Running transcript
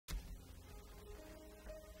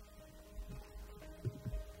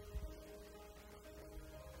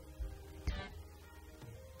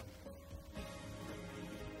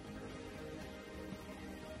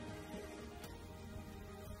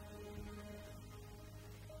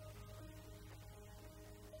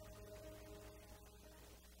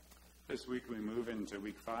This week we move into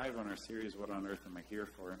week 5 on our series, What on Earth Am I Here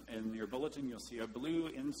For? In your bulletin you'll see a blue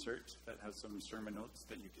insert that has some sermon notes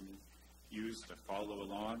that you can use to follow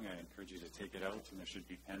along. I encourage you to take it out, and there should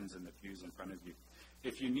be pens in the pews in front of you.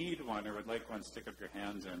 If you need one or would like one, stick up your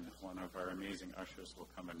hand and one of our amazing ushers will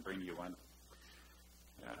come and bring you one.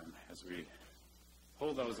 As we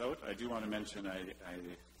pull those out, I do want to mention I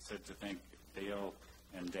said to thank Dale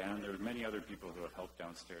and Dan. There were many other people who have helped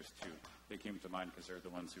downstairs too. They came to mind because they're the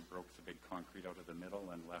ones who broke the big concrete out of the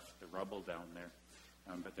middle and left the rubble down there.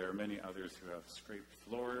 But there are many others who have scraped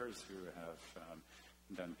floors, who have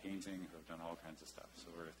done painting, who have done all kinds of stuff. So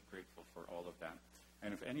we're grateful for all of that.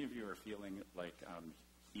 And if any of you are feeling like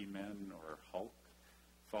He-Man or Hulk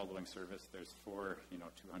following service, there's 4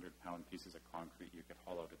 200-pound pieces of concrete you could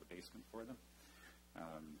haul out of the basement for them.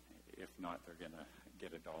 If not, they're going to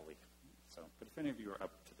get a dolly. But if any of you are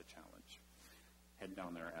up to the challenge, head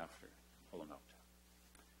down there after, pull them out.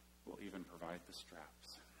 We'll even provide the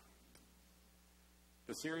straps.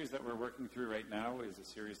 The series that we're working through right now is a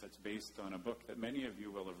series that's based on a book that many of you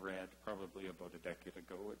will have read probably about a decade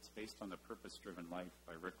ago. It's based on The Purpose-Driven Life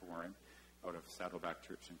by Rick Warren out of Saddleback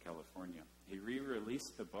Church in California. He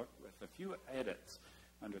re-released the book with a few edits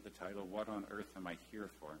under the title, What on Earth Am I Here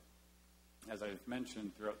For? As I've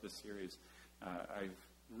mentioned throughout this series, I've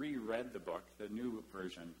reread the book, the new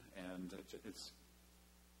version, and it's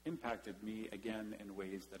impacted me again in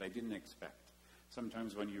ways that I didn't expect.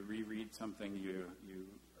 Sometimes when you reread something, you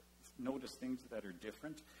notice things that are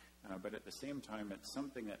different, but at the same time, it's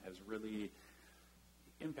something that has really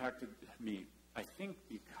impacted me, I think,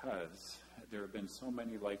 because there have been so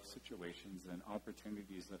many life situations and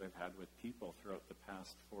opportunities that I've had with people throughout the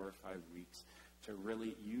past 4 or 5 weeks to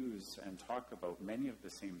really use and talk about many of the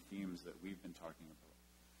same themes that we've been talking about.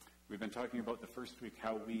 We've been talking about the first week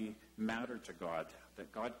how we matter to God,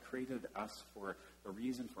 that God created us for a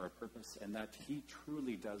reason, for a purpose, and that He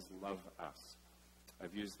truly does love us.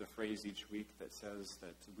 I've used the phrase each week that says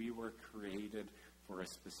that we were created for a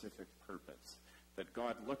specific purpose, that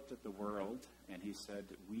God looked at the world and He said,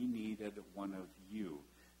 we needed one of you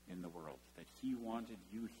in the world, that He wanted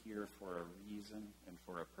you here for a reason and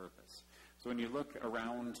for a purpose. So when you look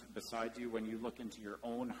around beside you, when you look into your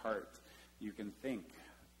own heart, you can think,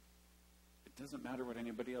 it doesn't matter what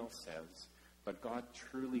anybody else says, but God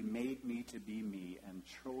truly made me to be me and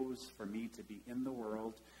chose for me to be in the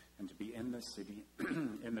world and to be in this city,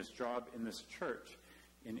 in this job, in this church,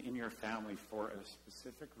 in your family for a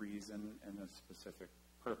specific reason and a specific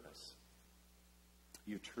purpose.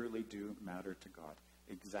 You truly do matter to God,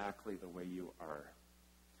 exactly the way you are.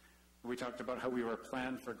 We talked about how we were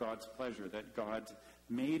planned for God's pleasure, that God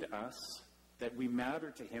made us, that we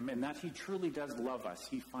matter to Him, and that He truly does love us.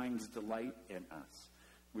 He finds delight in us.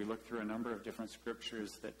 We looked through a number of different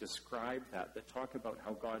scriptures that describe that talk about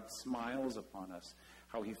how God smiles upon us,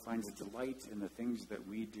 how He finds delight in the things that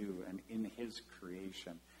we do and in His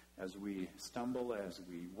creation. As we stumble, as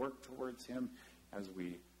we work towards Him, as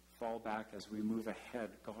we fall back, as we move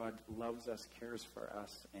ahead, God loves us, cares for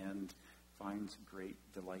us, and finds great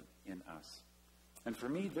delight in us. And for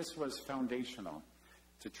me, this was foundational,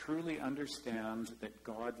 to truly understand that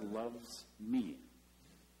God loves me,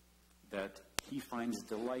 that He finds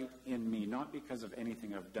delight in me, not because of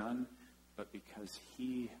anything I've done, but because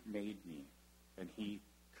He made me and He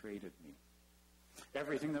created me.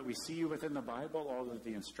 Everything that we see within the Bible, all of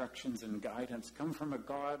the instructions and guidance, come from a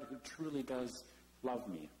God who truly does love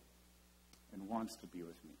me and wants to be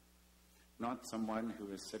with me. Not someone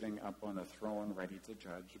who is sitting up on a throne ready to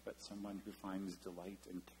judge, but someone who finds delight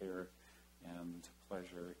and care and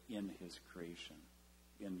pleasure in His creation,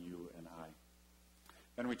 in you and I.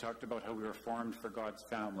 Then we talked about how we were formed for God's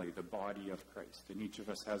family, the body of Christ. And each of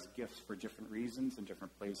us has gifts for different reasons in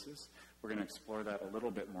different places. We're going to explore that a little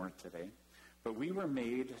bit more today. But we were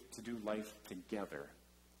made to do life together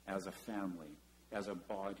as a family, as a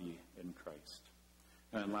body in Christ.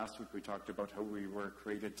 And last week we talked about how we were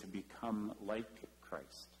created to become like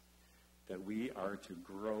Christ, that we are to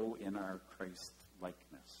grow in our Christ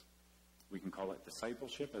likeness. We can call it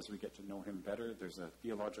discipleship as we get to know Him better. There's a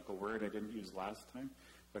theological word I didn't use last time,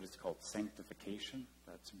 but it's called sanctification.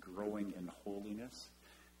 That's growing in holiness,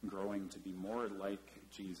 growing to be more like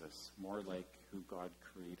Jesus, more like who God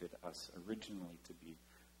created us originally to be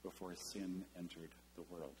before sin entered the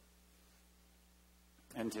world.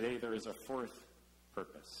 And today there is a fourth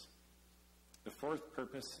purpose. The fourth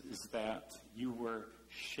purpose is that you were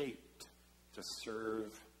shaped to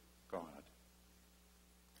serve God.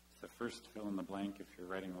 The first fill in the blank, if you're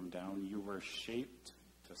writing them down, you were shaped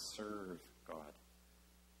to serve God.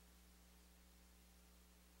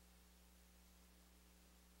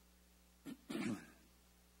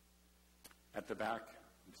 At the back,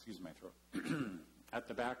 excuse my throat. At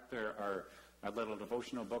the back there are little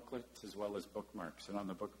devotional booklets as well as bookmarks. And on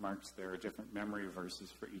the bookmarks there are different memory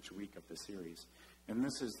verses for each week of the series. And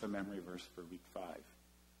this is the memory verse for week 5.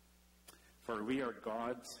 For we are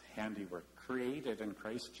God's handiwork, created in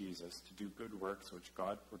Christ Jesus to do good works which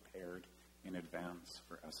God prepared in advance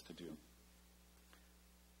for us to do.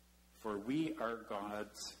 For we are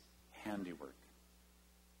God's handiwork.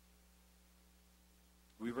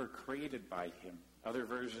 We were created by him. Other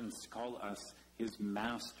versions call us his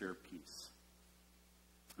masterpiece.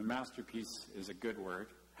 A masterpiece is a good word.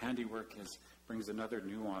 Handiwork brings another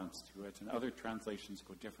nuance to it, and other translations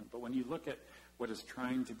go different. But when you look at what is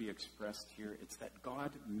trying to be expressed here, it's that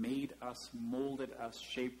God made us, molded us,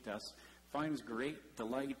 shaped us, finds great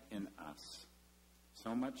delight in us.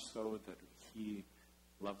 So much so that he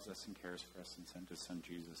loves us and cares for us and sent his son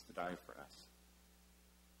Jesus to die for us.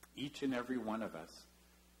 Each and every one of us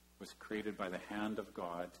was created by the hand of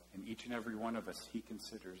God, and each and every one of us he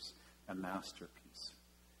considers a masterpiece,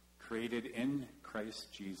 created in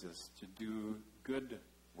Christ Jesus to do good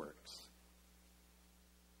works.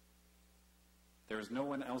 There is no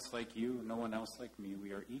one else like you, no one else like me.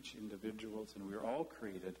 We are each individuals, and we are all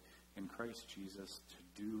created in Christ Jesus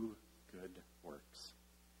to do good works.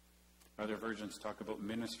 Other versions talk about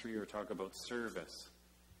ministry or talk about service.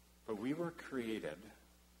 But we were created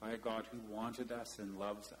by a God who wanted us and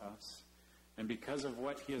loves us. And because of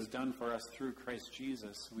what he has done for us through Christ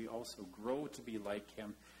Jesus, we also grow to be like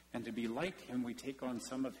him. And to be like him, we take on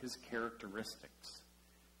some of his characteristics.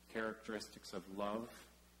 Characteristics of love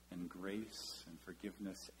and grace and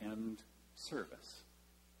forgiveness and service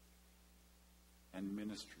and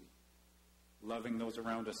ministry. Loving those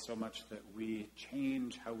around us so much that we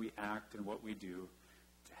change how we act and what we do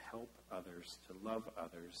to help others, to love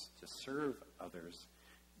others, to serve others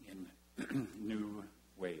in new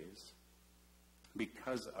ways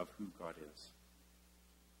because of who God is.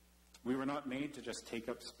 We were not made to just take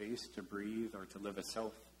up space to breathe or to live a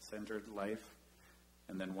self-centered life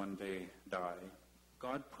and then one day die.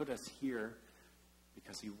 God put us here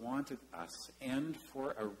because he wanted us and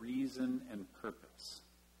for a reason and purpose.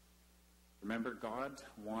 Remember, God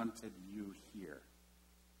wanted you here.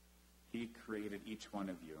 He created each one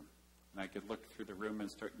of you. And I could look through the room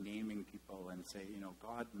and start naming people and say,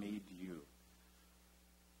 God made you.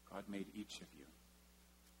 God made each of you.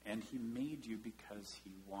 And he made you because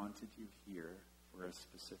he wanted you here for a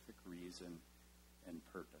specific reason and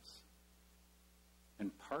purpose.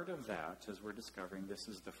 And part of that, as we're discovering, this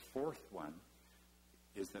is the fourth one,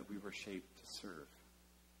 is that we were shaped to serve.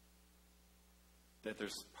 That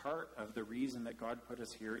there's part of the reason that God put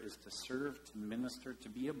us here is to serve, to minister, to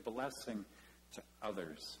be a blessing to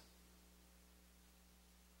others.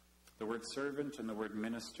 The word servant and the word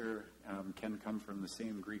minister can come from the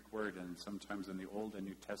same Greek word, and sometimes in the Old and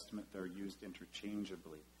New Testament they're used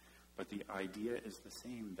interchangeably. But the idea is the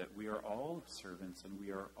same, that we are all servants and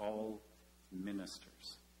we are all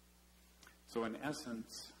ministers. So in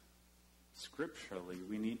essence, scripturally,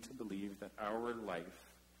 we need to believe that our life,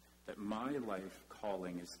 that my life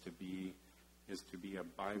calling is to be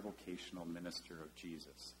a bivocational minister of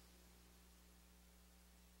Jesus.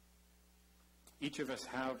 Each of us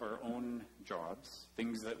have our own jobs,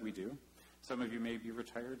 things that we do. Some of you may be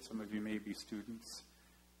retired, some of you may be students,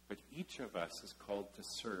 but each of us is called to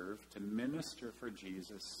serve, to minister for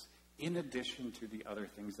Jesus, in addition to the other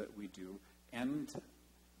things that we do, and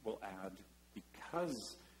we'll add,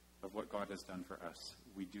 because of what God has done for us,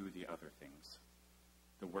 we do the other things.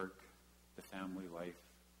 The work, the family life,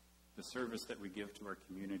 the service that we give to our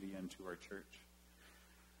community and to our church.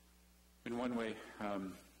 In one way,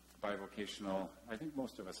 bivocational, I think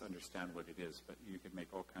most of us understand what it is, but you could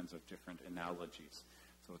make all kinds of different analogies.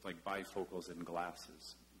 So it's like bifocals in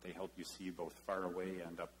glasses. They help you see both far away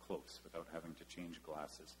and up close without having to change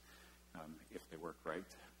glasses if they work right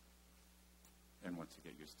and once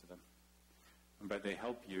you get used to them. But they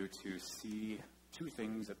help you to see two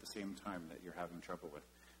things at the same time that you're having trouble with.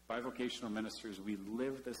 Bivocational ministers, we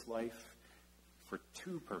live this life for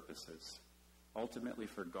two purposes. Ultimately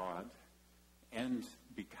for God, and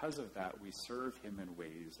because of that, we serve him in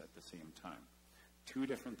ways at the same time. Two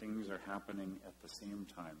different things are happening at the same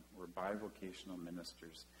time. We're bivocational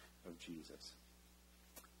ministers of Jesus.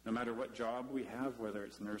 No matter what job we have, whether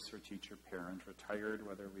it's nurse or teacher, parent, retired,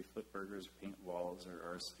 whether we flip burgers, paint walls, or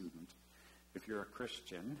are a student, if you're a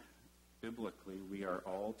Christian, biblically, we are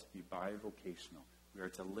all to be bivocational. We are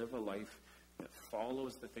to live a life that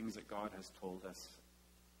follows the things that God has told us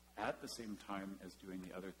at the same time as doing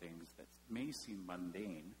the other things that may seem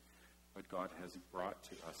mundane, but God has brought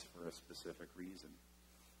to us for a specific reason.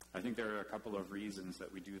 I think there are a couple of reasons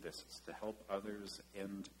that we do this. It's to help others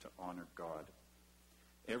and to honor God.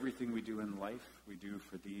 Everything we do in life, we do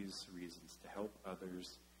for these reasons, to help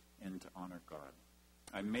others and to honor God.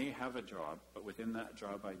 I may have a job, but within that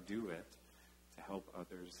job I do it to help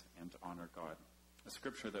others and to honor God. A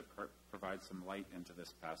scripture that provides some light into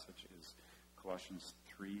this passage is Colossians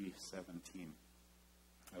 3:17.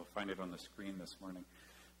 I'll find it on the screen this morning.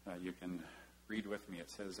 You can read with me. It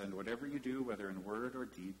says, "And whatever you do, whether in word or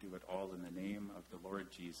deed, do it all in the name of the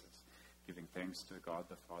Lord Jesus, giving thanks to God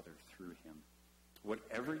the Father through him."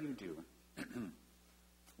 Whatever you do,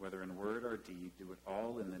 whether in word or deed, do it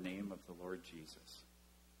all in the name of the Lord Jesus.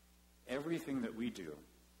 Everything that we do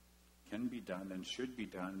can be done and should be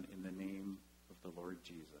done in the name of the Lord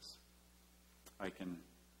Jesus. I can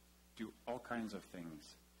do all kinds of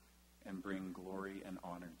things and bring glory and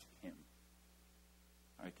honor to him.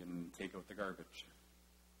 I can take out the garbage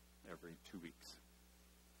every 2 weeks.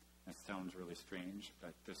 That sounds really strange,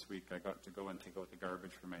 but this week I got to go and take out the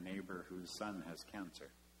garbage for my neighbor whose son has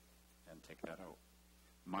cancer and take that out.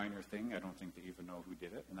 Minor thing, I don't think they even know who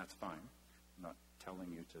did it, and that's fine. I'm not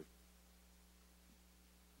telling you to,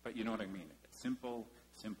 but you know what I mean. Simple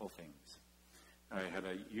things. I had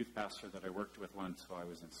a youth pastor that I worked with once while I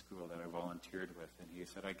was in school that I volunteered with, and he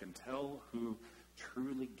said, I can tell who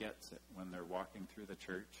truly gets it when they're walking through the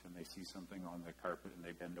church and they see something on the carpet and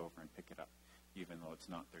they bend over and pick it up, even though it's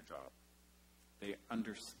not their job. They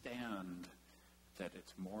understand that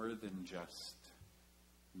it's more than just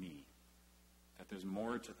me, that there's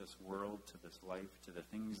more to this world, to this life, to the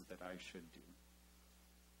things that I should do.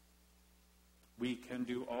 We can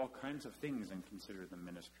do all kinds of things and consider them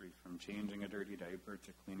ministry, from changing a dirty diaper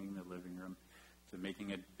to cleaning the living room, to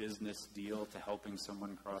making a business deal, to helping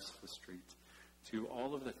someone cross the street, to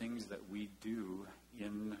all of the things that we do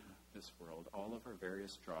in this world. All of our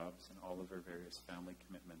various jobs and all of our various family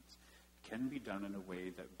commitments can be done in a way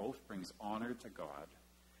that both brings honor to God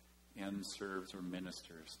and serves or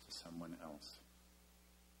ministers to someone else.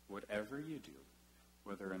 Whatever you do,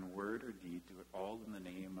 whether in word or deed, do it all in the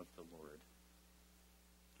name of the Lord,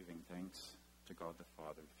 giving thanks to God the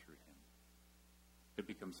Father through him. It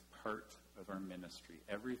becomes part of our ministry,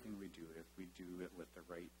 everything we do, if we do it with the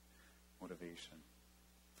right motivation.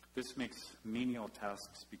 This makes menial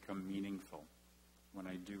tasks become meaningful when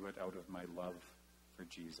I do it out of my love for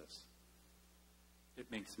Jesus. It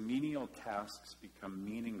makes menial tasks become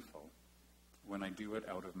meaningful when I do it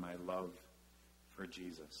out of my love for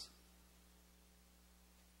Jesus.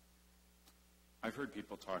 I've heard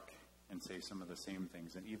people talk and say some of the same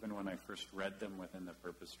things, and even when I first read them within the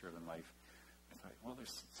Purpose-Driven Life, I thought, well,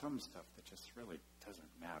 there's some stuff that just really doesn't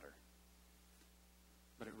matter.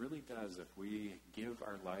 But it really does if we give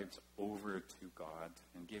our lives over to God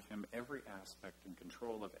and give him every aspect and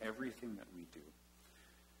control of everything that we do.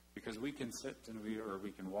 Because we can sit and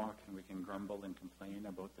we can walk and we can grumble and complain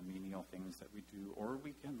about the menial things that we do, or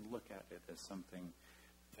we can look at it as something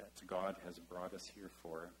that God has brought us here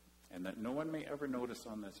for, and that no one may ever notice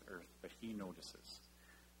on this earth, but he notices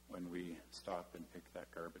when we stop and pick that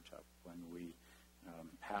garbage up, when we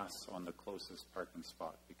pass on the closest parking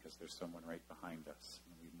spot because there's someone right behind us,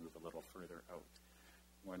 and we move a little further out,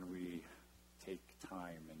 when we take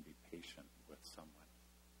time and be patient with someone.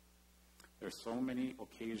 There's so many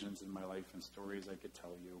occasions in my life and stories I could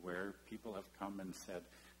tell you where people have come and said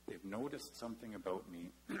they've noticed something about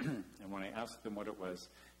me, and when I asked them what it was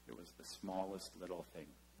the smallest little thing,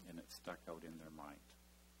 and it stuck out in their mind.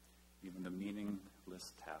 Even the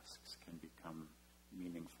meaningless tasks can become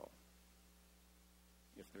meaningful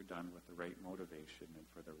if they're done with the right motivation and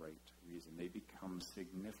for the right reason. They become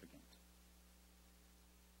significant.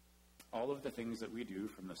 All of the things that we do,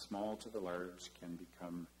 from the small to the large, can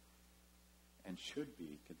become and should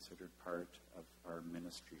be considered part of our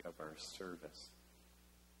ministry, of our service,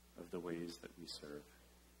 of the ways that we serve.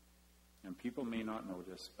 And people may not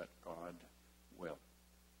notice, but God will.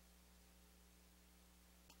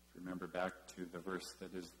 Remember back to the verse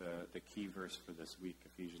that is the key verse for this week,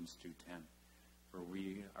 Ephesians 2:10. For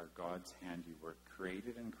we are God's handiwork,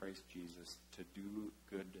 created in Christ Jesus to do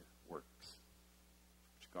good works,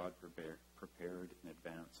 which God prepared in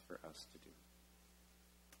advance for us to do.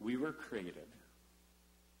 We were created.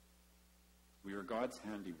 We were God's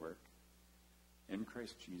handiwork in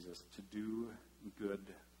Christ Jesus to do good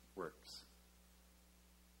works.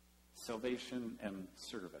 Salvation and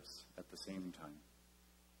service at the same time.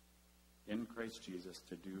 In Christ Jesus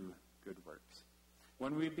to do good works.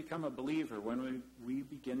 When we become a believer, when we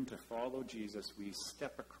begin to follow Jesus, we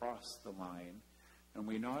step across the line, and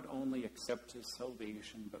we not only accept his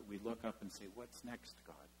salvation, but we look up and say, what's next,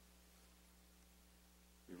 God?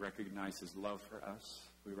 We recognize his love for us,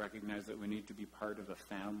 We recognize that we need to be part of a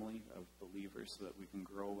family of believers so that we can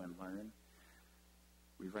grow and learn.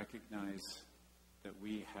 We recognize that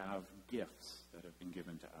we have gifts that have been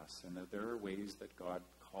given to us, and that there are ways that God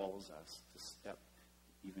calls us to step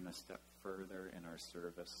even a step further in our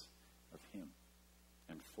service of Him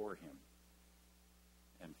and for Him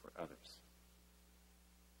and for others.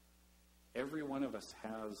 Every one of us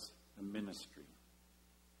has a ministry.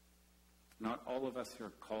 Not all of us who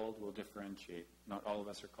are called will differentiate. Not all of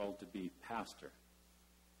us are called to be pastor.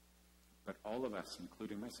 But all of us,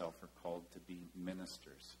 including myself, are called to be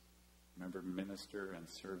ministers. Remember, minister and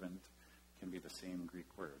servant can be the same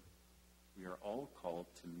Greek word. We are all called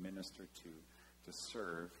to minister to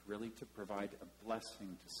serve, really to provide a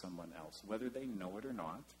blessing to someone else. Whether they know it or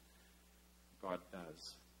not, God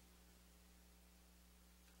does.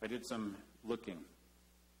 I did some looking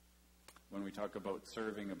when we talk about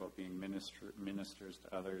serving, about being ministers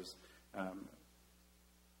to others.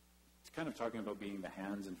 It's kind of talking about being the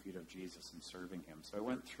hands and feet of Jesus and serving Him. So I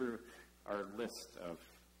went through our list of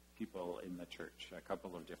people in the church, a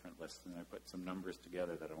couple of different lists, and I put some numbers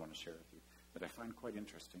together that I want to share with you that I find quite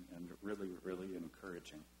interesting and really, really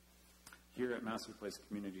encouraging. Here at Massive Place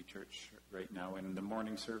Community Church right now, in the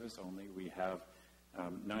morning service only, we have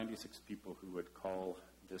 96 people who would call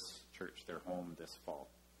this church their home this fall.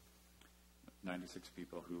 96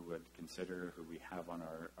 people who would consider, who we have on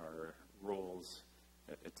our rolls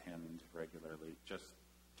that attend regularly. Just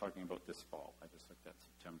talking about this fall. I just looked at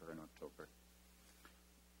September and October.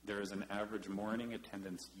 There is an average morning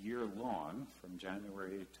attendance year-long, from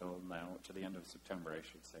January till now, to the end of September, I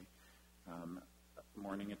should say,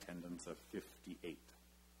 morning attendance of 58.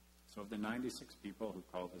 So of the 96 people who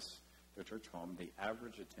call this their church home, the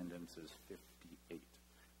average attendance is 58,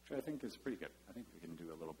 which I think is pretty good. I think we can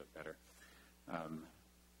do a little bit better.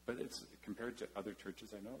 But it's compared to other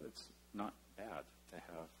churches I know, it's not bad to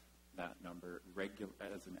have that number regular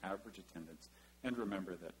as an average attendance. And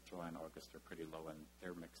remember that July and August are pretty low, and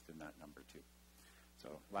they're mixed in that number too. So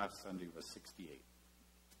last Sunday was 68.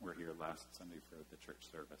 We're here last Sunday for the church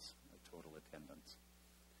service, the total attendance.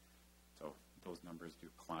 So those numbers do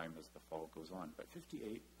climb as the fall goes on. But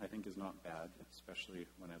 58, I think, is not bad, especially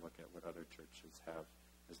when I look at what other churches have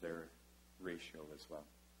as their ratio as well.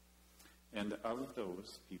 And of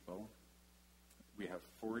those people, we have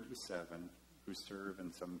 47 who serve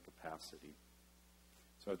in some capacity.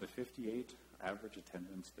 So of the 58 average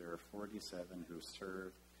attendance, there are 47 who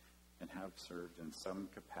serve and have served in some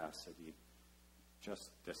capacity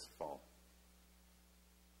just this fall.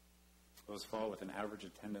 Those fall with an average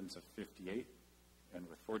attendance of 58, and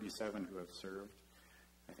with 47 who have served,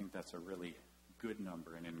 I think that's a really good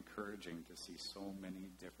number and encouraging to see so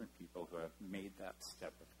many different people who have made that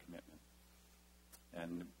step of commitment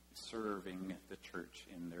and serving the church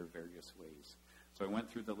in their various ways. So I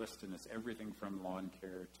went through the list, and it's everything from lawn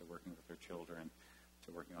care to working with their children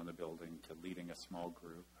to working on the building to leading a small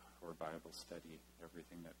group or Bible study,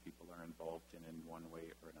 everything that people are involved in one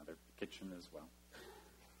way or another. The kitchen as well.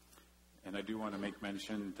 And I do want to make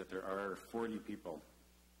mention that there are 40 people,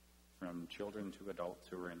 from children to adults,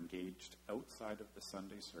 who are engaged outside of the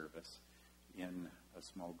Sunday service in a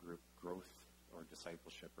small group growth or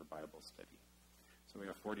discipleship or Bible study. So we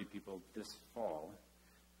have 40 people this fall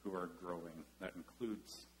who are growing. That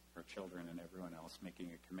includes our children and everyone else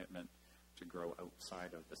making a commitment to grow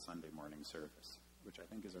outside of the Sunday morning service, which I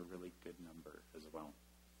think is a really good number as well.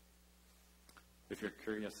 If you're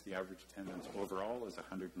curious, the average attendance overall is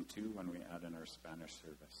 102 when we add in our Spanish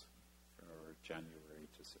service for January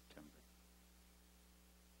to September.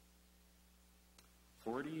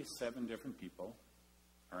 47 different people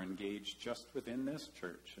are engaged just within this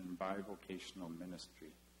church in bivocational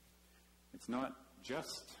ministry. It's not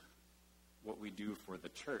just what we do for the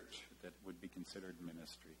church that would be considered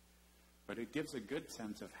ministry, but it gives a good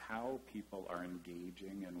sense of how people are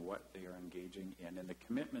engaging and what they are engaging in and the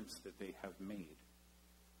commitments that they have made.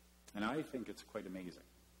 And I think it's quite amazing.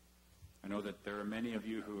 I know that there are many of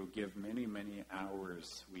you who give many, many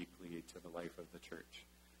hours weekly to the life of the church.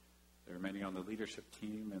 There are many on the leadership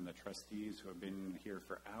team and the trustees who have been here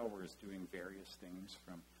for hours doing various things,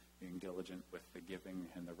 from being diligent with the giving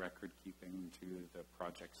and the record keeping to the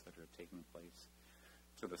projects that are taking place,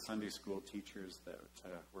 to the Sunday school teachers that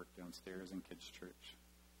work downstairs in Kids Church.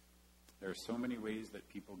 There are so many ways that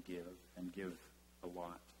people give, and give a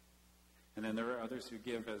lot. And then there are others who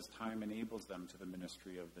give as time enables them to the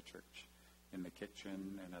ministry of the church, in the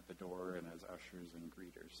kitchen and at the door and as ushers and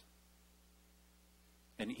greeters.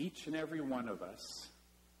 And each and every one of us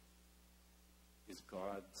is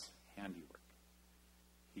God's handiwork.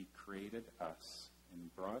 He created us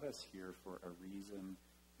and brought us here for a reason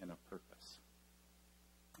and a purpose.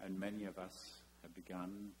 And many of us have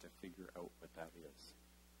begun to figure out what that is.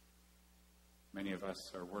 Many of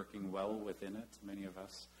us are working well within it. Many of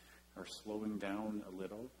us are slowing down a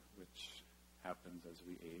little, which happens as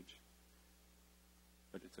we age.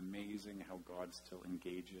 But it's amazing how God still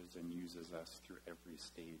engages and uses us through every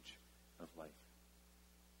stage of life.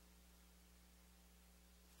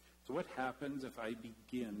 So what happens if I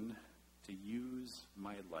begin to use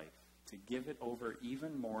my life, to give it over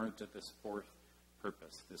even more to this fourth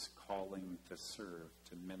purpose, this calling to serve,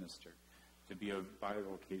 to minister, to be a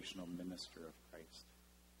bivocational minister of Christ?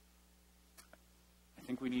 I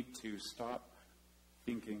think we need to stop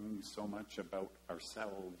thinking so much about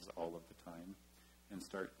ourselves all of the time and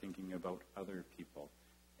start thinking about other people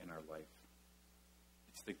in our life.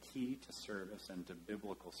 It's the key to service and to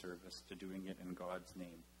biblical service, to doing it in God's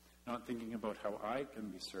name. Not thinking about how I can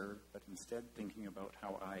be served, but instead thinking about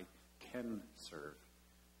how I can serve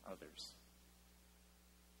others.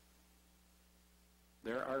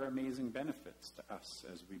 There are amazing benefits to us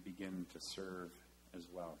as we begin to serve as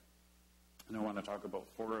well. And I want to talk about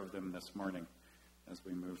 4 of them this morning as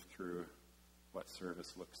we move through what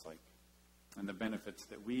service looks like and the benefits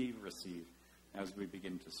that we receive as we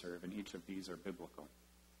begin to serve. And each of these are biblical.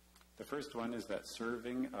 The first one is that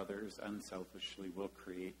serving others unselfishly will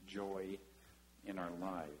create joy in our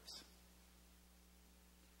lives.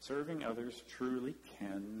 Serving others truly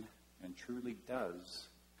can and truly does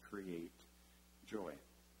create joy.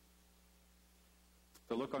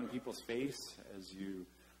 The look on people's face as you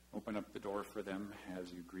open up the door for them,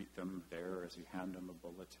 as you greet them there, as you hand them a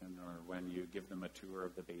bulletin, or when you give them a tour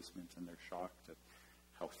of the basement and they're shocked at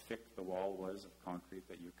how thick the wall was of concrete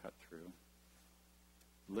that you cut through.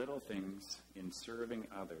 Little things in serving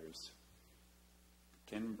others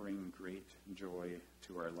can bring great joy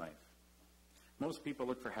to our life. Most people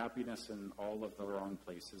look for happiness in all of the wrong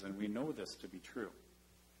places, and we know this to be true.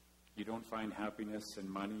 You don't find happiness in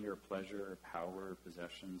money or pleasure or power or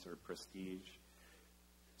possessions or prestige.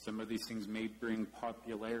 Some of these things may bring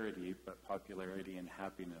popularity, but popularity and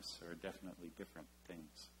happiness are definitely different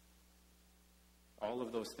things. All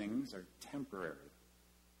of those things are temporary.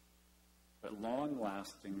 But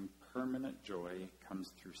long-lasting, permanent joy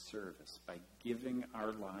comes through service, by giving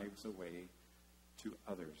our lives away to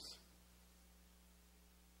others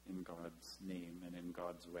in God's name and in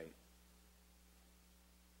God's way.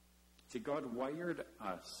 See, God wired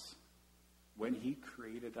us when He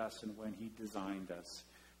created us and when He designed us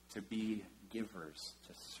to be givers,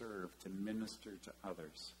 to serve, to minister to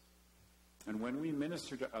others. And when we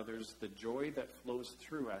minister to others, the joy that flows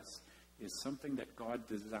through us is something that God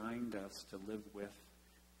designed us to live with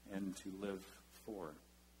and to live for.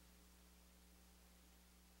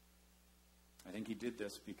 I think He did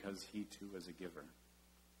this because He too was a giver.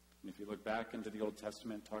 And if you look back into the Old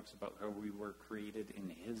Testament, it talks about how we were created in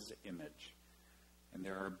His image. And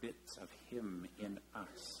there are bits of Him in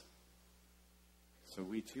us. So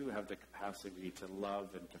we too have the capacity to love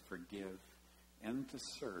and to forgive and to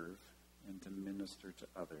serve and to minister to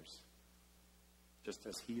others. Just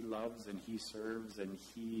as He loves and He serves and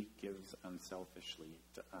He gives unselfishly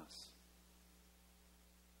to us.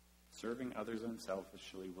 Serving others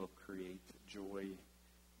unselfishly will create joy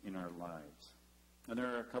in our lives. And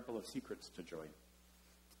there are a couple of secrets to joy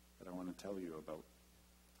that I want to tell you about.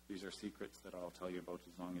 These are secrets that I'll tell you about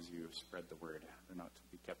as long as you spread the word. They're not to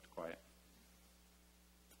be kept quiet.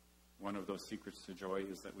 One of those secrets to joy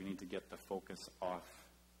is that we need to get the focus off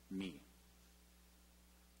me.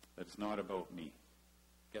 That it's not about me.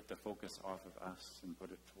 Get the focus off of us and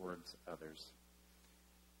put it towards others.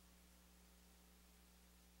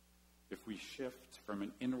 If we shift from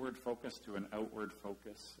an inward focus to an outward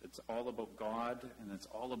focus, it's all about God and it's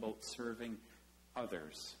all about serving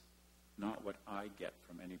others, not what I get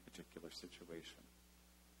from any particular situation.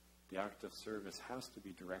 The act of service has to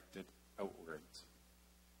be directed outwards.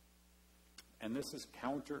 And this is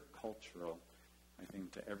countercultural, I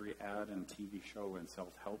think, to every ad and TV show and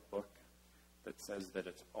self-help book that says that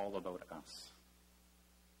it's all about us.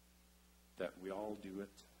 That we all do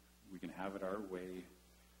it, we can have it our way,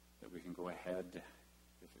 that we can go ahead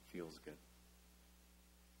if it feels good.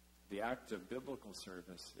 The act of biblical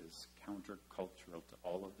service is countercultural to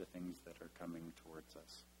all of the things that are coming towards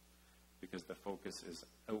us, because the focus is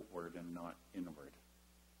outward and not inward.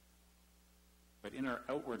 But in our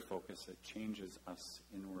outward focus, it changes us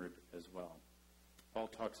inward as well. Paul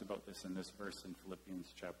talks about this in this verse in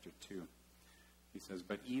Philippians chapter 2. He says,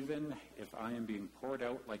 "But even if I am being poured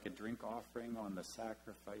out like a drink offering on the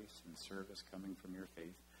sacrifice and service coming from your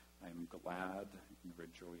faith, I am glad and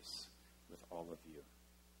rejoice with all of you."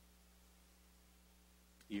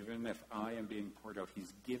 Even if I am being poured out,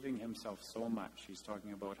 he's giving himself so much. He's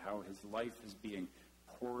talking about how his life is being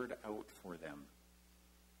poured out for them.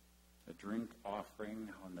 A drink offering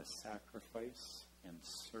on the sacrifice and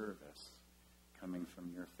service coming from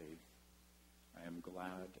your faith. I am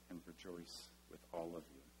glad and rejoice with all of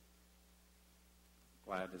you.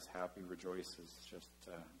 Glad is happy. Rejoice is just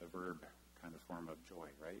the verb kind of form of joy,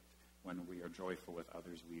 right? When we are joyful with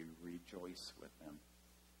others, we rejoice with them.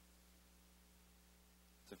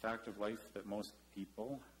 It's a fact of life that most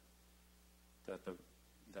people, that the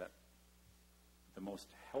most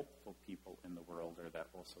helpful people in the world are that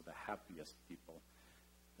also the happiest people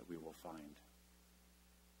that we will find.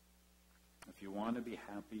 If you want to be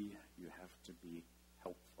happy, you have to be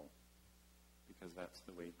helpful, because that's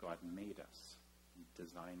the way God made us. He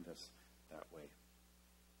designed us that way.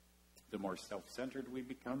 The more self-centered we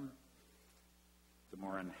become, the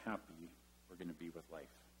more unhappy we're going to be with life.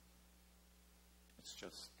 It's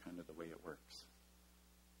just kind of the way it works.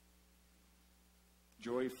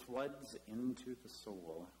 Joy floods into the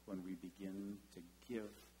soul when we begin to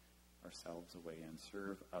give ourselves away and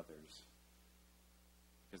serve others,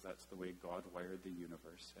 because that's the way God wired the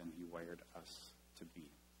universe, and he wired us to be.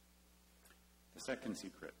 The second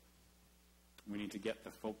secret, we need to get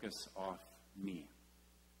the focus off me.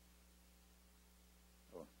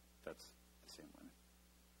 Oh, that's the same one.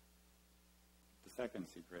 The second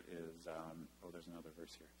secret is, there's another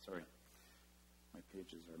verse here. Sorry, my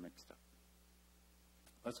pages are mixed up.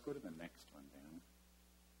 Let's go to the next one, Dan.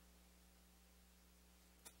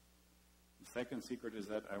 The second secret is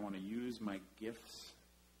that I want to use my gifts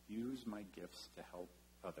to help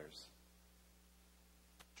others.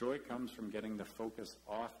 Joy comes from getting the focus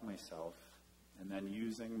off myself and then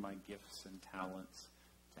using my gifts and talents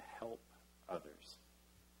to help others.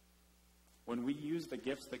 When we use the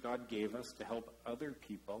gifts that God gave us to help other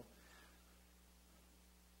people,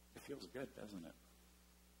 it feels good, doesn't it?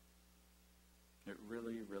 It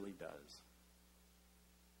really, really does.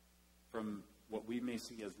 From what we may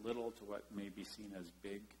see as little to what may be seen as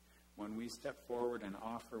big, when we step forward and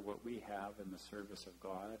offer what we have in the service of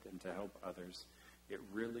God and to help others, it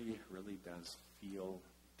really, really does feel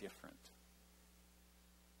different.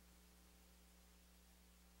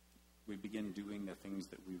 We begin doing the things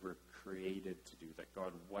that we were created to do, that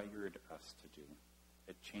God wired us to do.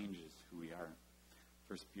 It changes who we are.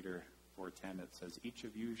 1 Peter 4:10, it says, each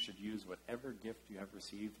of you should use whatever gift you have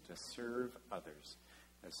received to serve others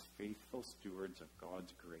as faithful stewards of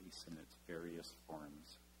God's grace in its various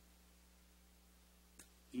forms.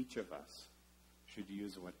 Each of us should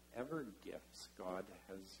use whatever gifts God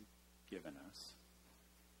has given us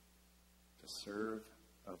to serve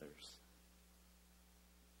others.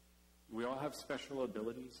 We all have special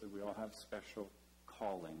abilities, and we all have special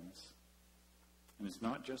callings. And it's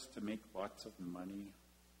not just to make lots of money.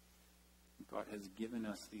 God has given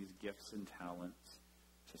us these gifts and talents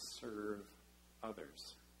to serve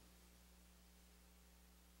others.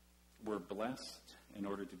 We're blessed in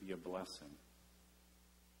order to be a blessing.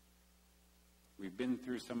 We've been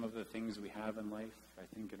through some of the things we have in life, I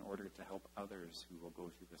think, in order to help others who will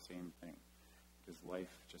go through the same thing. Because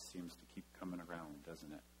life just seems to keep coming around,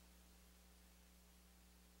 doesn't it?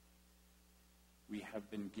 We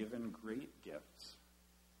have been given great gifts,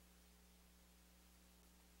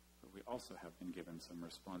 but we also have been given some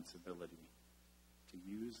responsibility to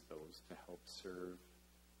use those to help serve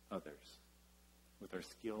others. With our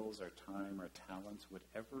skills, our time, our talents,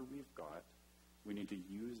 whatever we've got, we need to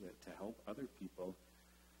use it to help other people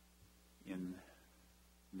in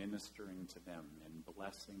ministering to them and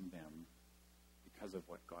blessing them because of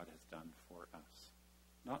what God has done for us.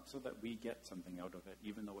 Not so that we get something out of it,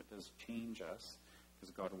 even though it does change us,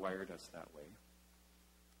 because God wired us that way,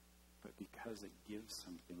 but because it gives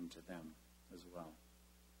something to them as well.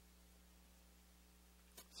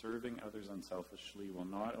 Serving others unselfishly will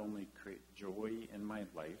not only create joy in my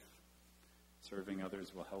life, serving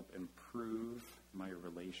others will help improve my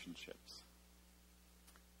relationships.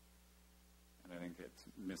 And I think it's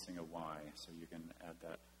missing a Y, so you can add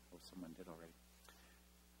that. Oh, someone did already.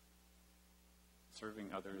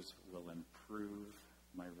 Serving others will improve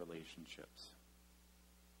my relationships.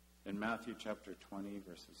 In Matthew chapter 20,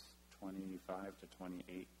 verses 25 to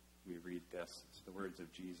 28, we read this. It's the words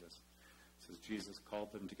of Jesus. It says, Jesus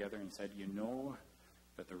called them together and said, you know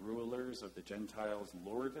that the rulers of the Gentiles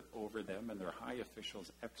lord it over them, and their high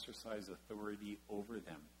officials exercise authority over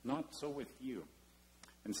them. Not so with you.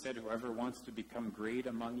 Instead, whoever wants to become great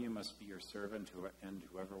among you must be your servant, and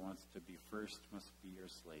whoever wants to be first must be your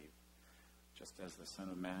slave. Just as the Son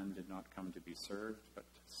of Man did not come to be served, but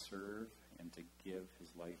to serve and to give his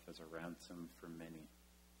life as a ransom for many.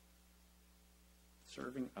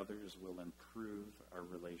 Serving others will improve our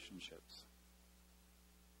relationships.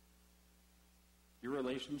 Your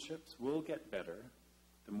relationships will get better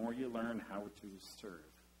the more you learn how to serve.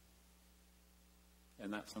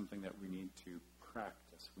 And that's something that we need to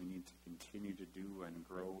practice. We need to continue to do and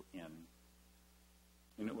grow in.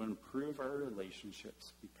 And it will improve our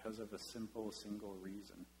relationships because of a simple, single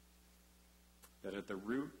reason. That at the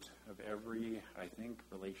root of every, I think,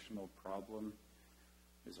 relational problem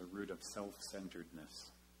is a root of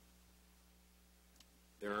self-centeredness.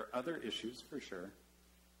 There are other issues, for sure,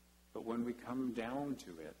 but when we come down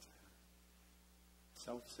to it,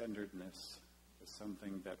 self-centeredness is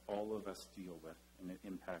something that all of us deal with, and it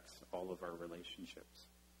impacts all of our relationships.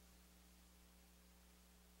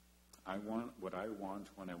 I want what I want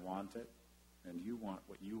when I want it, and you want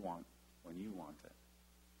what you want when you want it.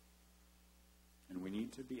 And we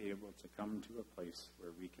need to be able to come to a place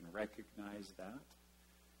where we can recognize that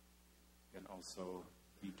and also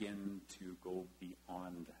begin to go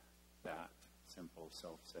beyond that simple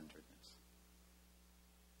self-centeredness.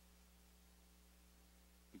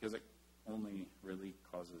 Because it only really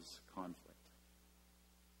causes conflict.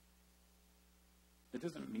 It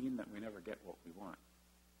doesn't mean that we never get what we want.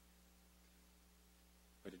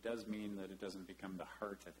 But it does mean that it doesn't become the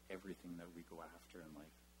heart of everything that we go after in life.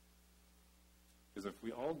 Because if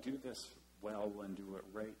we all do this well and do it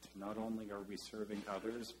right, not only are we serving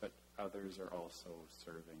others, but others are also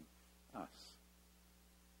serving us.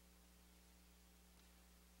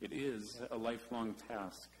 It is a lifelong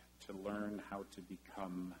task to learn how to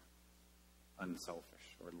become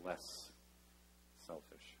unselfish or less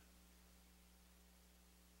selfish.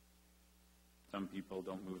 Some people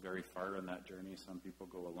don't move very far in that journey. Some people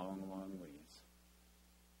go a long, long ways.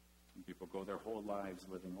 Some people go their whole lives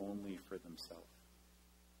living only for themselves.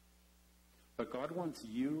 But God wants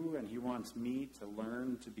you and he wants me to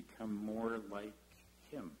learn to become more like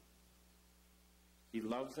him. He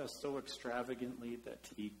loves us so extravagantly that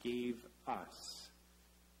he gave us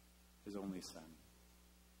his only Son.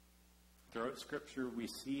 Throughout Scripture, we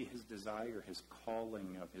see his desire, his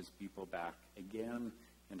calling of his people back again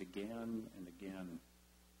and again and again,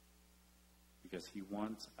 because he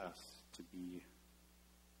wants us to be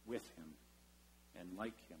with him and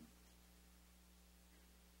like him.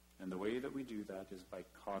 And the way that we do that is by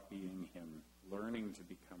copying him, learning to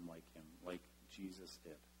become like him, like Jesus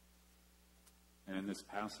did. And in this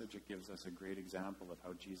passage, it gives us a great example of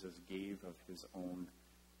how Jesus gave of his own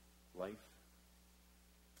life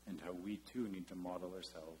and how we too need to model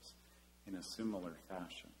ourselves in a similar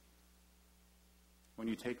fashion. When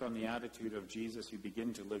you take on the attitude of Jesus, you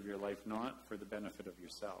begin to live your life not for the benefit of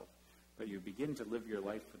yourself, but you begin to live your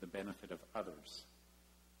life for the benefit of others.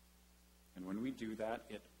 And when we do that,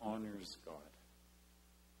 it honors God.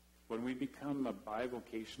 When we become a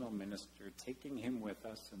bivocational minister, taking him with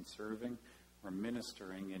us and serving or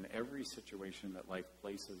ministering in every situation that life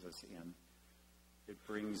places us in, it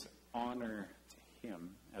brings honor to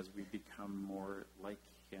him as we become more like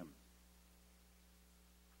him.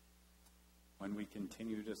 When we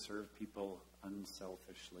continue to serve people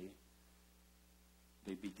unselfishly,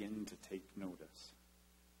 they begin to take notice.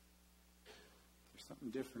 There's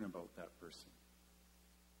something different about that person.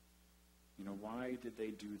 You know, why did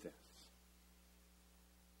they do this?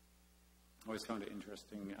 I always found it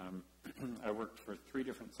interesting. I worked for 3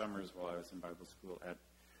 different summers while I was in Bible school at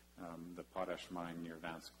the potash mine near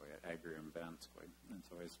Vanscoy, at Agrium Vanscoy. And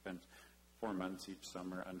so I spent 4 months each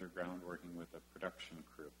summer underground working with a production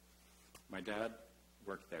crew. My dad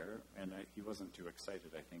worked there, and he wasn't too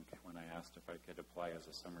excited, I think, when I asked if I could apply as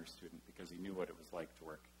a summer student, because he knew what it was like to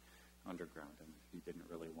work underground, and he didn't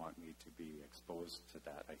really want me to be exposed to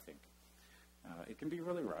that, I think. It can be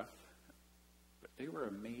really rough, but they were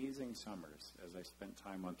amazing summers as I spent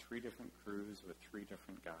time on 3 different crews with 3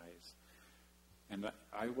 different guys. And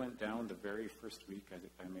I went down the very first week.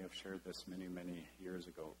 I may have shared this many, many years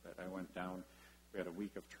ago, but I went down. We had a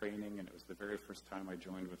week of training, and it was the very first time I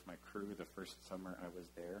joined with my crew, the first summer I was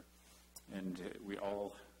there. And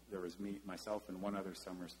there was me, myself, and 1 other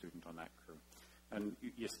summer student on that crew. And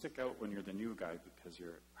you stick out when you're the new guy because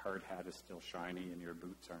your hard hat is still shiny and your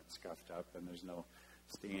boots aren't scuffed up and there's no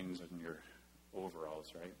stains in your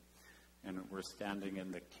overalls, right? And we're standing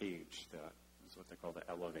in the cage, that's what they call the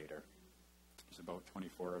elevator. There's about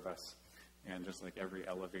 24 of us. And just like every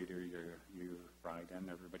elevator you ride in,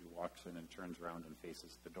 everybody walks in and turns around and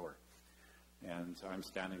faces the door. And so I'm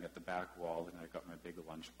standing at the back wall, and I've got my big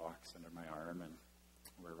lunchbox under my arm, and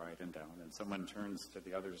we're riding down. And someone turns to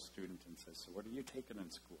the other student and says, "So what are you taking in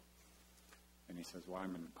school?" And he says, "Well,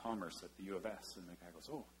 I'm in commerce at the U of S." And the guy goes,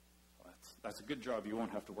 "Oh, well, that's a good job. You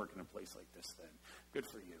won't have to work in a place like this then. Good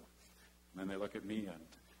for you." And then they look at me and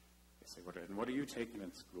they say, what are you taking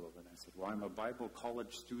in school? And I said, well, I'm a Bible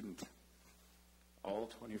college student. All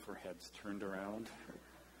 24 heads turned around,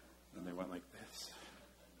 and they went like this.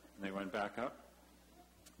 And they went back up.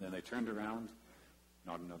 Then they turned around,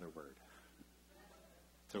 not another word.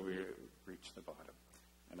 So we reached the bottom.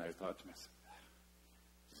 And I thought to myself,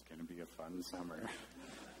 it's going to be a fun summer.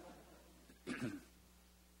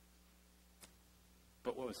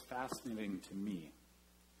 But what was fascinating to me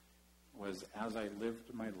was as I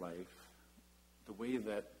lived my life, the way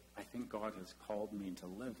that I think God has called me to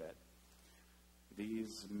live it,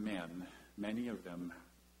 these men, many of them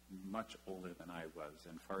much older than I was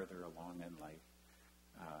and farther along in life,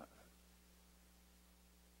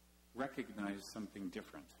 recognized something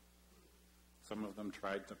different. Some of them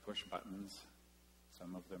tried to push buttons.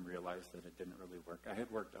 Some of them realized that it didn't really work. I had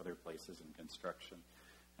worked other places in construction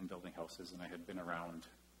and building houses, and I had been around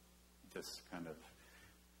this kind of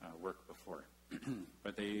work before.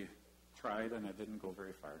 But they tried, and it didn't go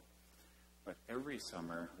very far. But every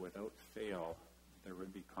summer, without fail, there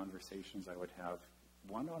would be conversations I would have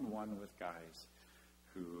one-on-one with guys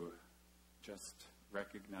who just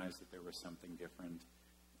recognized that there was something different,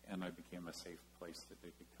 and I became a safe place that they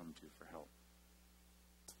could come to for help.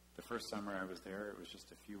 The first summer I was there, it was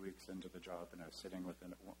just a few weeks into the job, and I was sitting with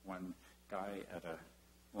one guy at a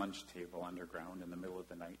lunch table underground in the middle of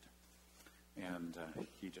the night, and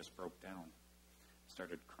he just broke down,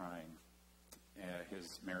 started crying.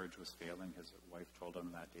 His marriage was failing. His wife told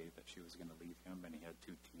him that day that she was going to leave him, and he had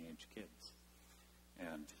 2 teenage kids,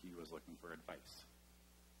 and he was looking for advice.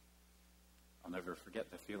 I'll never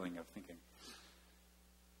forget the feeling of thinking,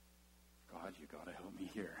 God, you got to help me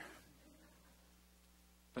here.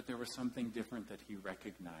 But there was something different that he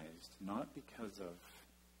recognized, not because of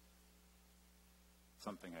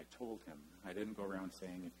something I told him. I didn't go around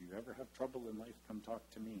saying, if you ever have trouble in life, come talk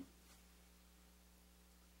to me.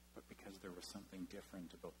 But because there was something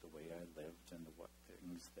different about the way I lived and what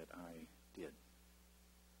things that I did.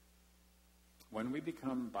 When we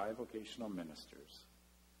become bivocational ministers,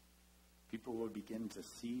 people will begin to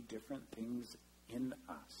see different things in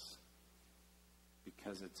us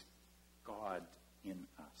because it's God in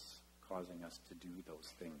us, causing us to do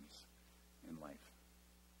those things in life.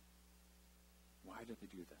 Why did they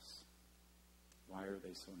do this? Why are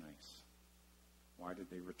they so nice? Why did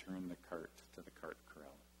they return the cart to the cart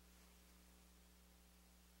corral?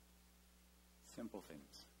 Simple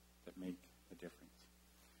things that make a difference.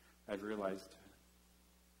 I've realized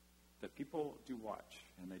that people do watch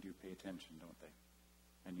and they do pay attention, don't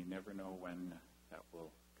they? And you never know when that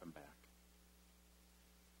will come back.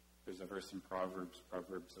 There's a verse in Proverbs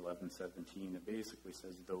 11:17. It basically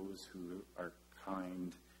says, those who are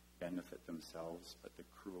kind benefit themselves, but the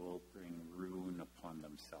cruel bring ruin upon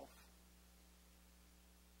themselves.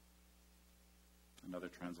 Another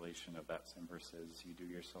translation of that same verse says, you do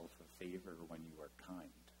yourself a favor when you are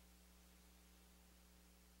kind.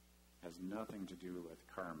 Has nothing to do with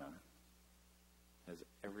karma. Has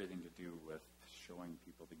everything to do with showing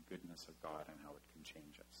people the goodness of God and how it can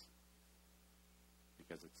change us.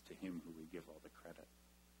 Because it's to him who we give all the credit.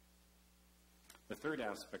 The third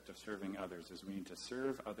aspect of serving others is we need to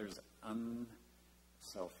serve others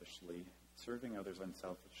unselfishly. Serving others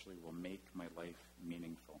unselfishly will make my life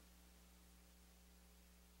meaningful.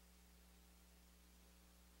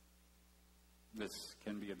 This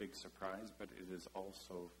can be a big surprise, but it is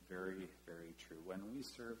also very, very true. When we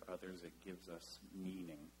serve others, it gives us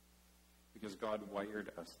meaning, because God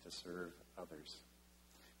wired us to serve others.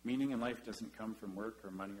 Meaning in life doesn't come from work or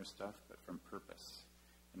money or stuff, but from purpose.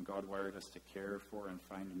 And God wired us to care for and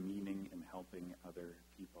find meaning in helping other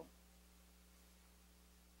people.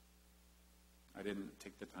 I didn't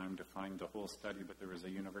take the time to find the whole study, but there was a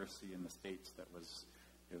university in the States it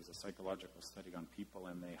was a psychological study on people,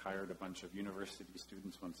 and they hired a bunch of university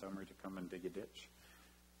students one summer to come and dig a ditch.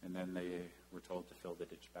 And then they were told to fill the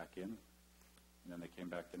ditch back in. And then they came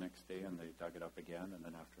back the next day and they dug it up again, and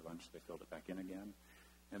then after lunch they filled it back in again.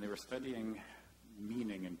 And they were studying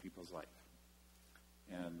meaning in people's life.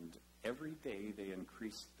 And every day they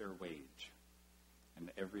increased their wage. And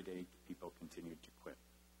every day people continued to quit.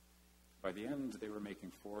 By the end, they were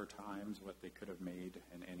making 4 times what they could have made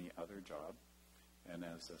in any other job. And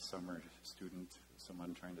as a summer student,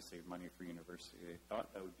 someone trying to save money for university, they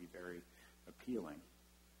thought that would be very appealing,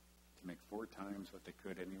 to make 4 times what they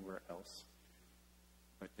could anywhere else.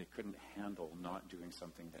 But they couldn't handle not doing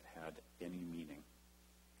something that had any meaning.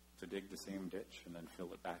 To dig the same ditch and then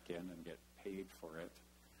fill it back in and get paid for it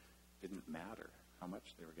didn't matter how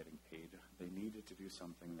much they were getting paid. They needed to do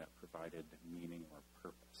something that provided meaning or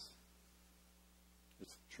purpose.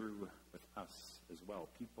 It's true with us as well.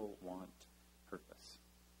 People want purpose.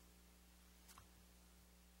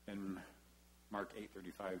 In Mark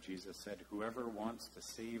 8:35, Jesus said, "Whoever wants to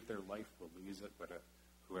save their life will lose it, but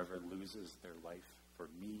whoever loses their life for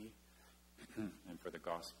me and for the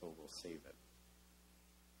gospel will save it."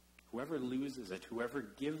 Whoever loses it, whoever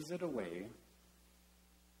gives it away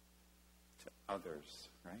to others,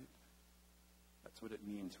 right? That's what it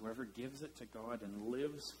means. Whoever gives it to God and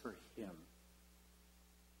lives for him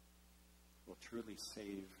will truly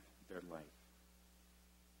save their life.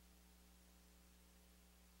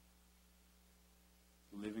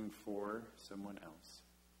 Living for someone else.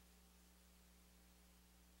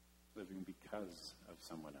 Living because of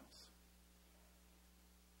someone else.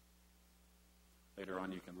 Later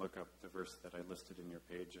on, you can look up the verse that I listed in your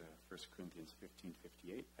page, 1 Corinthians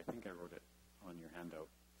 15:58. I think I wrote it on your handout.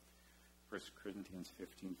 1 Corinthians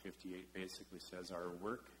 15:58 basically says, our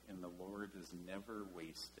work in the Lord is never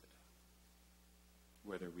wasted.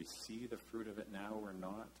 Whether we see the fruit of it now or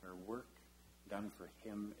not, our work done for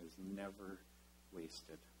him is never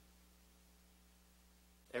wasted.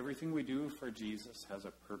 Everything we do for Jesus has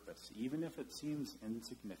a purpose, even if it seems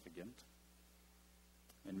insignificant.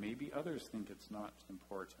 And maybe others think it's not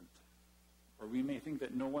important. Or we may think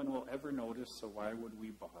that no one will ever notice, so why would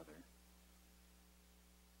we bother?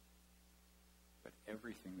 But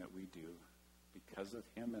everything that we do because of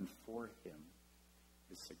him and for him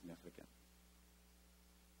is significant.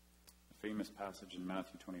 A famous passage in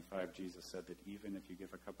Matthew 25, Jesus said that even if you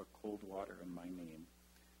give a cup of cold water in my name,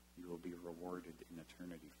 you will be rewarded in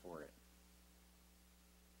eternity for it.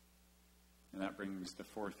 And that brings the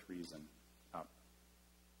fourth reason up.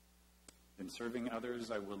 In serving others,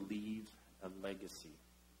 I will leave a legacy.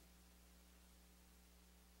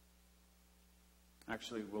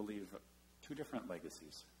 Actually, we'll leave two different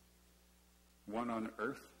legacies. One on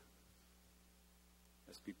earth,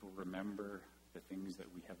 as people remember the things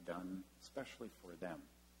that we have done, especially for them.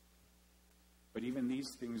 But even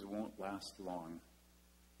these things won't last long.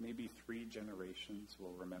 Maybe 3 generations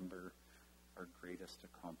will remember our greatest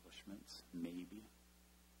accomplishments, maybe.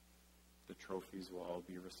 The trophies will all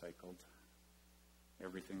be recycled.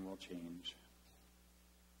 Everything will change.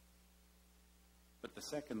 But the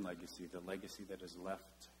second legacy, the legacy that is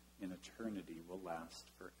left in eternity, will last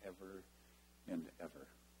forever and ever.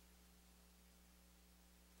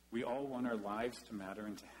 We all want our lives to matter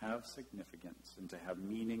and to have significance and to have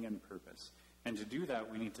meaning and purpose. And to do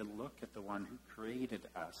that, we need to look at the one who created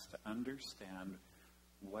us, to understand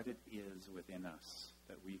what it is within us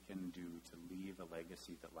that we can do to leave a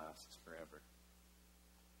legacy that lasts forever.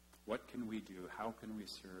 What can we do? How can we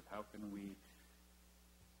serve? How can we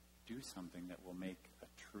do something that will make a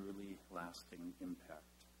truly lasting impact?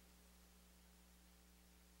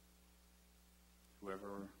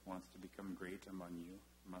 Whoever wants to become great among you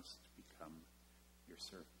must become your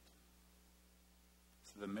servant.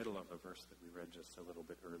 It's the middle of a verse that we read just a little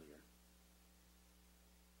bit earlier.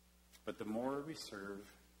 But the more we serve,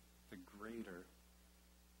 the greater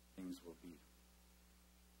things will be.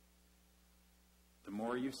 The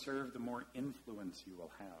more you serve, the more influence you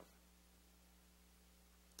will have.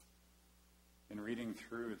 In reading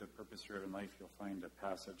through The Purpose-Driven Life, you'll find a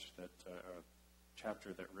passage that, a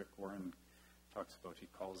chapter that Rick Warren talks about. He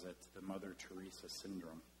calls it the Mother Teresa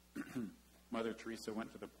syndrome. Mother Teresa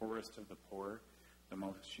went to the poorest of the poor, the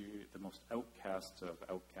most outcast of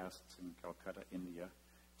outcasts in Calcutta, India,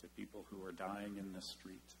 to people who were dying in the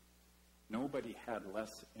street. Nobody had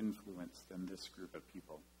less influence than this group of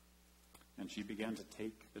people. And she began to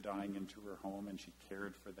take the dying into her home, and she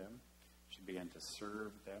cared for them. She began to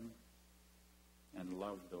serve them and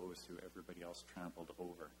love those who everybody else trampled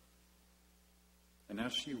over. And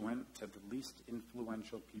as she went to the least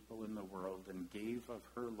influential people in the world and gave of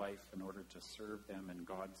her life in order to serve them in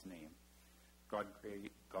God's name, God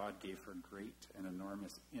gave her great and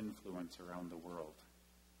enormous influence around the world,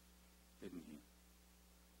 didn't he?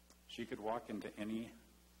 She could walk into any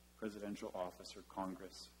presidential office or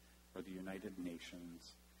Congress or the United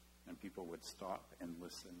Nations, and people would stop and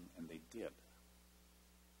listen, and they did.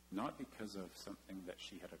 Not because of something that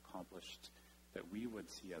she had accomplished that we would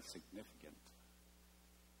see as significant,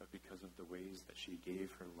 but because of the ways that she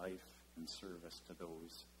gave her life in service to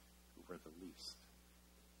those who were the least.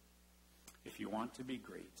 If you want to be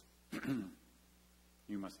great,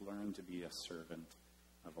 you must learn to be a servant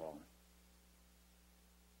of all.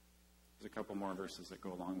 There's a couple more verses that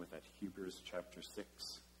go along with that. Hebrews chapter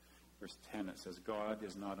 6, verse 10, it says, God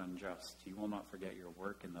is not unjust. He will not forget your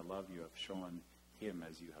work and the love you have shown him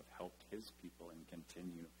as you have helped his people and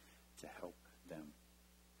continue to help them.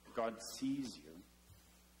 God sees you,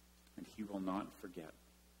 and he will not forget.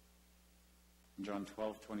 In John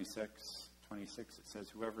 12:26, it says,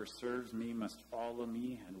 "Whoever serves me must follow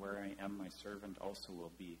me, and where I am, my servant also will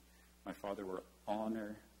be. My Father will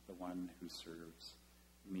honor the one who serves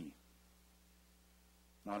me."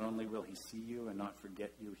 Not only will he see you and not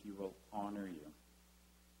forget you, he will honor you.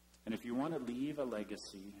 And if you want to leave a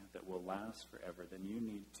legacy that will last forever, then you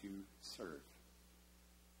need to serve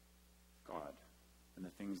God and the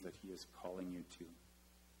things that he is calling you to.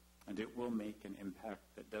 And it will make an impact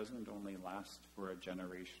that doesn't only last for a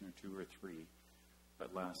generation or two or three,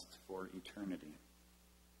 but lasts for eternity.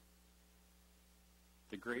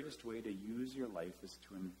 The greatest way to use your life is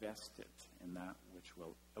to invest it in that which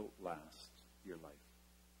will outlast your life.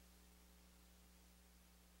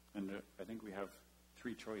 And I think we have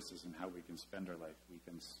three choices in how we can spend our life. We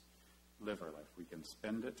can live our life. We can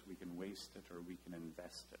spend it, we can waste it, or we can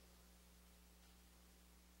invest it.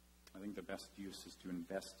 I think the best use is to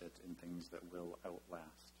invest it in things that will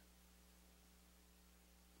outlast.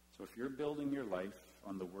 So if you're building your life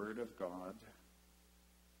on the Word of God,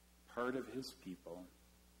 part of his people,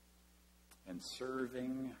 and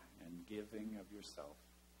serving and giving of yourself,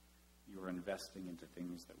 you are investing into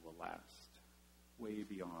things that will last way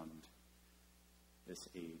beyond this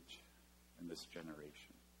age and this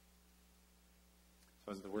generation.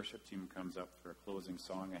 So as the worship team comes up for a closing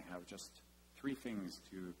song, I have just three things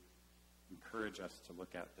to encourage us to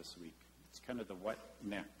look at this week. It's kind of the what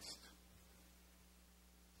next.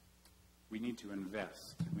 We need to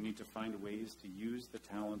invest. We need to find ways to use the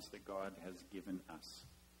talents that God has given us.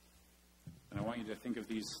 And I want you to think of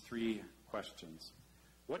these three questions.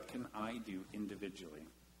 What can I do individually?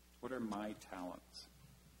 What are my talents?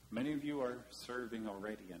 Many of you are serving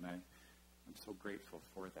already, and I'm so grateful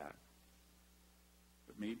for that.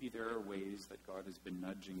 But maybe there are ways that God has been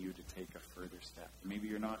nudging you to take a further step. Maybe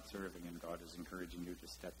you're not serving, and God is encouraging you to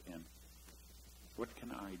step in. What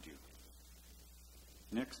can I do?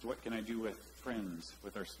 Next, what can I do with friends,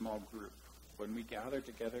 with our small group? When we gather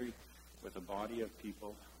together with a body of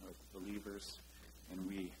people, with believers, and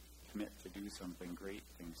we commit to do something, great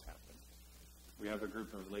things happen. We have a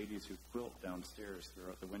group of ladies who quilt downstairs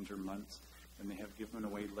throughout the winter months, and they have given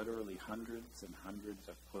away literally hundreds and hundreds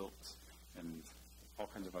of quilts and all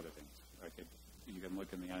kinds of other things. You can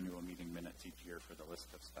look in the annual meeting minutes each year for the list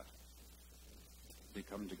of stuff. They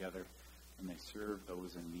come together and they serve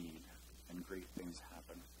those in need, and great things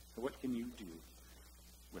happen. So what can you do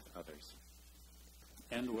with others?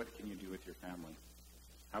 And what can you do with your family?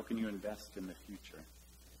 How can you invest in the future?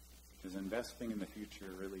 Because investing in the future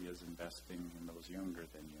really is investing in those younger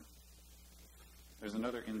than you. There's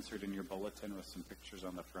another insert in your bulletin with some pictures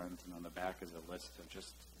on the front, and on the back is a list of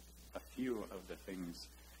just a few of the things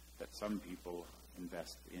that some people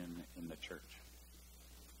invest in the church.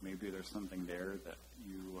 Maybe there's something there that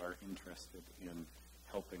you are interested in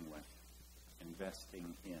helping with,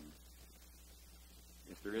 investing in.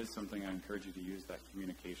 If there is something, I encourage you to use that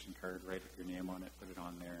communication card, write your name on it, put it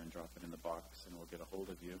on there, and drop it in the box, and we'll get a hold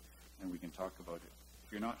of you, and we can talk about it.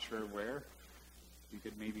 If you're not sure where you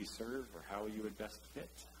could maybe serve or how you would best fit,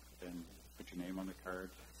 then put your name on the card,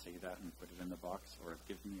 say that, and put it in the box, or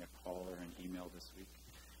give me a call or an email this week,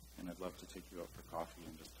 and I'd love to take you out for coffee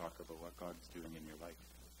and just talk about what God's doing in your life.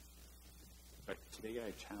 But today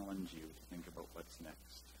I challenge you to think about what's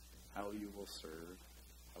next, how you will serve,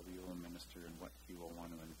 how you will minister, and what you will want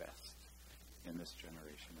to invest in this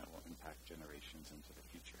generation that will impact generations into the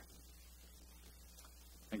future.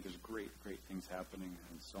 I think there's great, great things happening,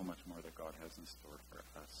 and so much more that God has in store for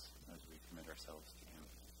us as we commit ourselves to him.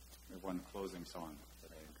 We have one closing song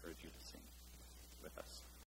that I encourage you to sing with us.